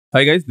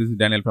Hi guys, this is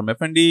Daniel from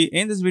FND.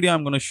 In this video,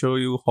 I'm going to show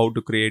you how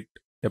to create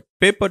a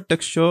paper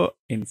texture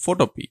in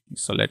Photopea.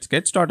 So let's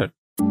get started.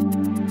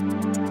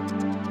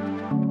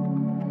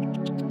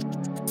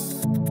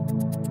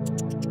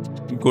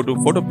 Go to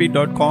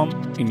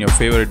photopea.com in your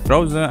favorite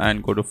browser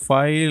and go to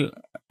File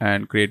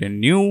and create a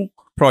new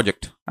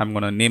project. I'm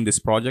going to name this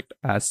project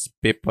as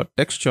paper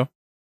texture.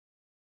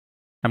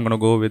 I'm going to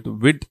go with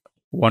width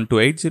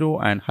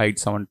 1280 and height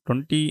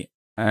 720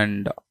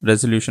 and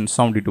resolution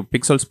 72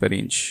 pixels per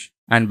inch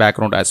and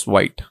background as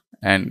white,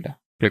 and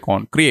click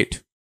on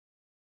create.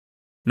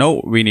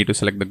 Now we need to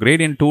select the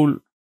gradient tool.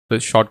 The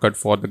shortcut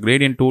for the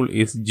gradient tool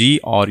is G,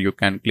 or you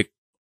can click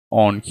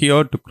on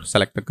here to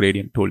select the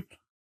gradient tool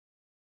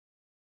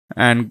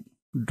and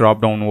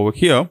drop down over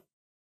here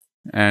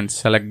and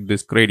select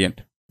this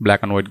gradient,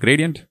 black and white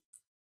gradient.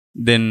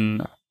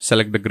 Then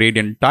select the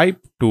gradient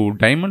type to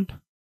diamond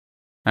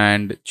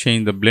and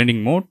change the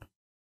blending mode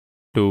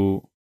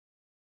to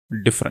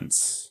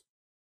difference.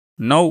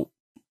 Now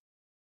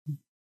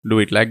do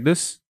it like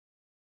this.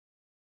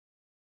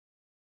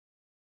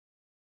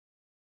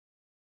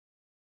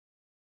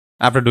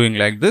 After doing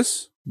like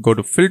this, go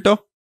to filter,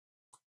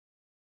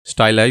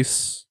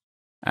 stylize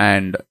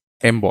and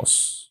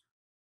emboss.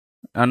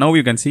 And now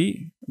you can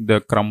see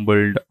the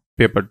crumbled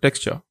paper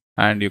texture,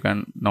 and you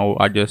can now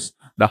adjust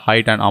the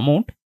height and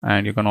amount,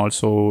 and you can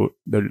also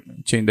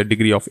change the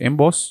degree of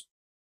emboss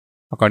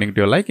according to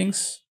your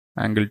likings.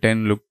 Angle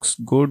 10 looks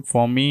good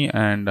for me,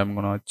 and I'm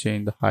gonna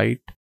change the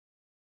height.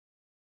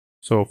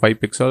 So 5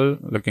 pixel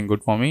looking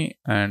good for me,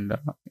 and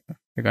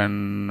you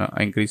can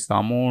increase the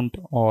amount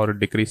or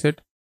decrease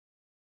it.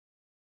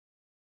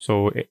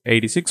 So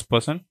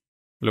 86%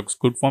 looks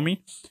good for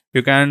me.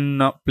 You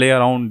can play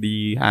around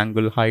the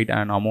angle, height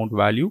and amount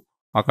value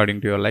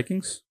according to your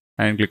likings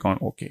and click on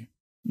OK.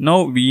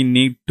 Now we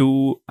need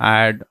to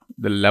add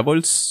the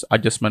levels,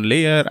 adjustment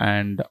layer,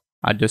 and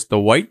adjust the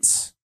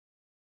whites.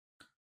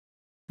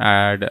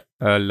 Add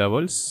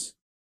levels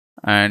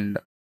and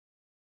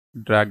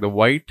drag the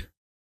white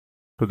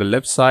to the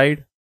left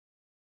side.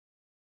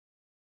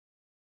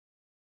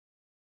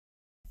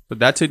 So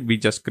that's it. We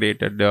just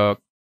created the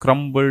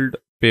crumbled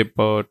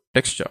paper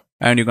texture,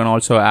 and you can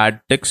also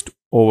add text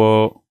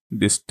over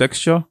this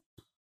texture.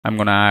 I'm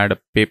gonna add a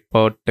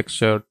paper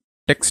texture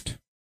text.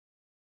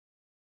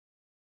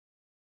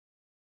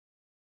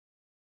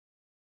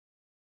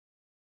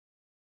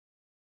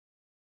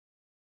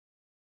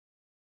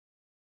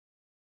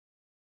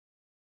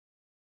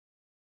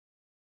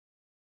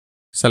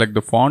 Select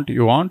the font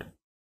you want.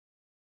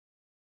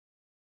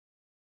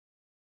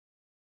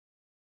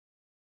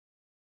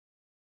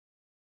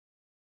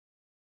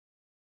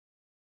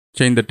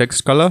 Change the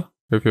text color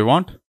if you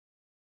want.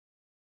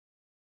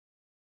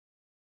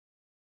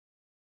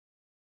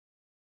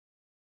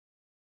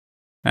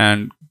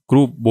 And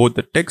group both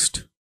the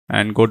text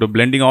and go to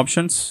blending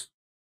options.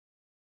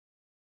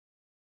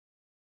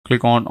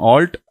 Click on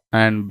Alt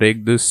and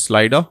break this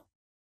slider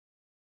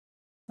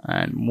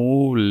and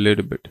move a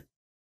little bit.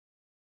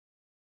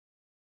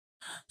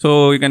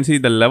 So you can see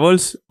the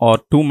levels are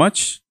too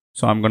much.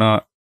 So I'm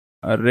gonna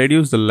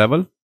reduce the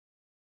level.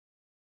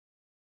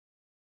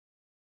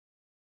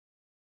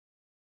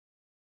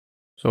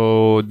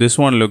 So this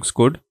one looks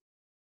good.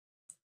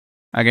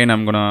 Again,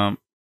 I'm gonna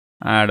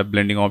add a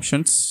blending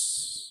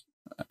options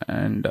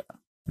and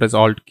press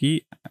Alt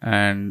key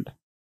and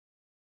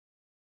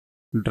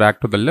drag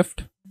to the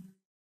left.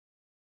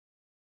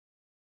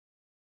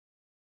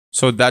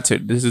 So that's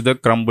it. This is the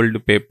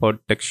crumbled paper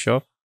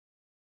texture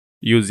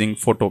using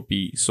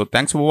Photopea. So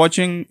thanks for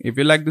watching. If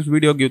you like this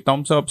video, give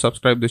thumbs up,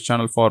 subscribe this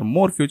channel for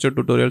more future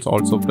tutorials.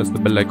 Also press the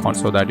bell icon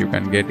so that you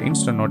can get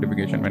instant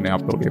notification when I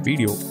upload a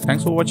video.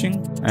 Thanks for watching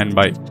and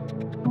bye.